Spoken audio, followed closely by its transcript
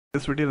In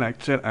this video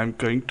lecture, I am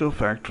going to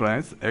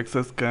factorize x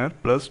square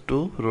plus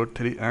 2 root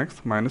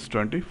 3x minus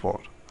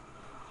 24.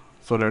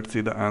 So let's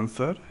see the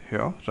answer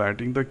here.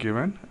 Writing the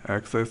given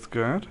x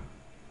square,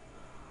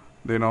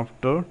 then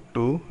after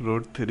 2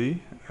 root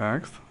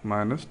 3x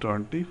minus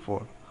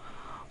 24.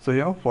 So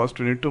here first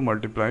we need to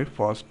multiply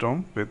first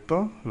term with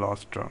the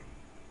last term.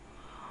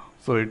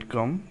 So it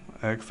comes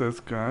x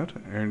square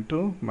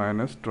into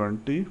minus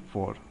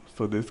 24.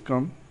 So this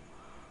comes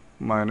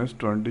minus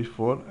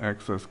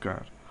 24x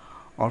square.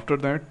 After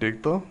that,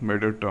 take the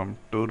middle term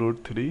 2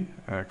 root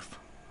 3x.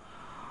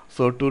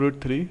 So 2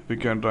 root 3 we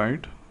can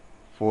write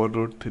 4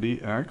 root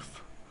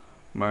 3x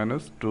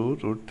minus 2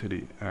 root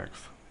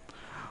 3x.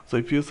 So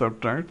if you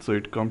subtract, so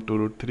it comes 2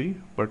 root 3,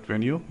 but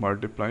when you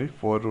multiply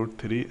 4 root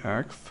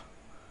 3x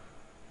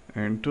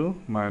into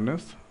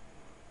minus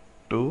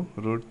 2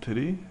 root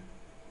 3x,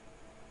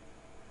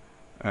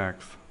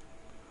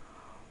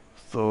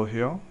 so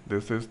here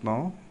this is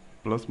now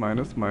plus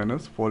minus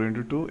minus 4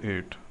 into 2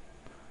 8.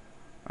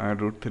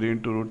 And root 3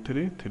 into root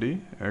 3,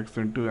 3, x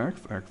into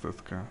x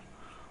square.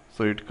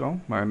 So it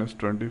comes minus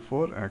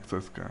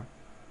 24x square.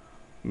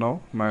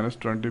 Now minus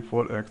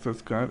 24x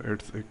square,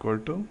 it's equal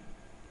to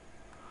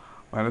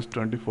minus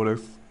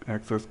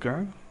 24x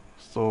square.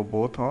 So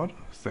both are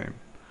same.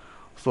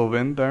 So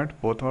when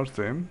that both are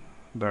same,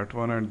 that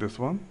one and this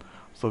one,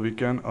 so we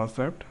can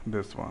accept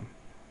this one.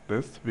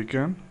 This we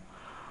can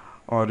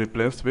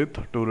replace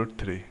with 2 root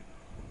 3.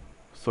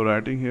 So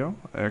writing here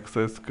x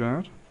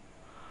square,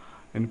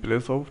 in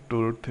place of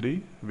 2 root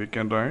 3, we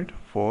can write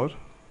 4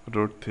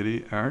 root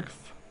 3x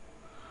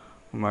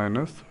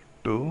minus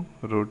 2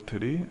 root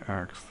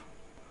 3x.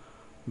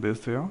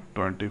 This here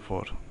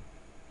 24.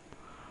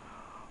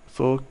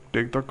 So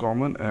take the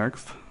common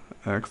x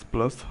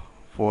plus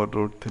 4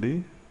 root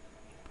 3.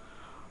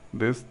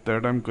 This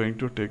that I'm going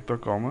to take the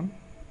common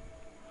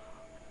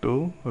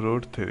 2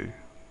 root 3.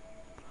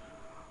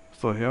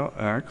 So here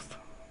x,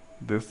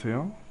 this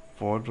here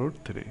 4 root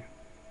 3.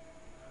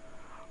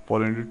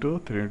 4 into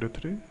 2, 3 into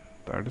 3,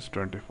 that is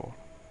 24.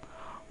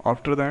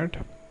 After that,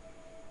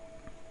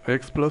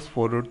 x plus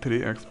 4 root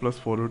 3, x plus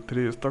 4 root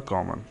 3 is the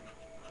common.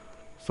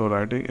 So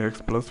writing x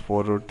plus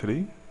 4 root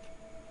 3,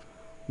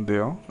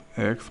 there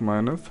x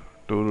minus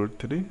 2 root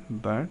 3,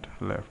 that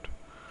left.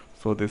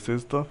 So this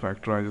is the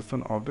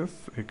factorization of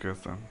this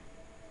equation.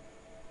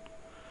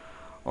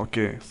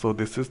 Okay, so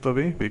this is the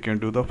way we can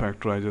do the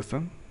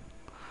factorization.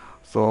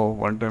 So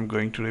one time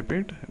going to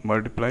repeat,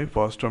 multiply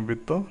first term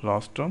with the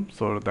last term,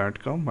 so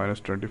that come minus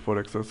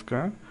 24x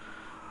square.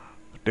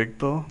 Take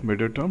the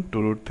middle term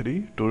 2 root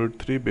 3, 2 root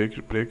 3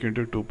 break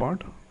into two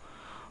part,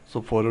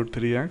 so 4 root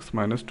 3x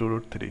minus 2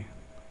 root 3.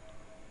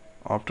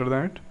 After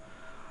that,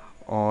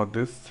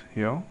 this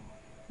here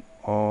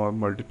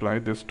multiply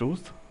these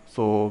twos,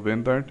 so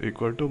when that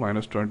equal to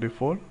minus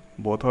 24,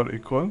 both are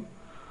equal.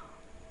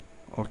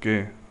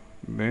 Okay,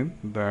 then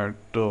that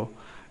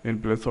in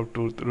place of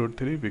 2 root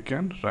 3 we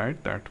can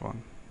write that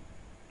one.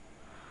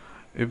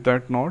 If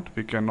that not,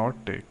 we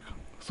cannot take.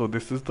 So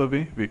this is the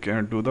way we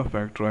can do the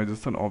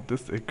factorization of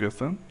this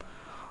equation.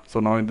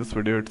 So now in this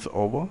video it's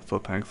over. So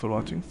thanks for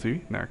watching. See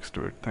you next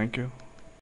to it. Thank you.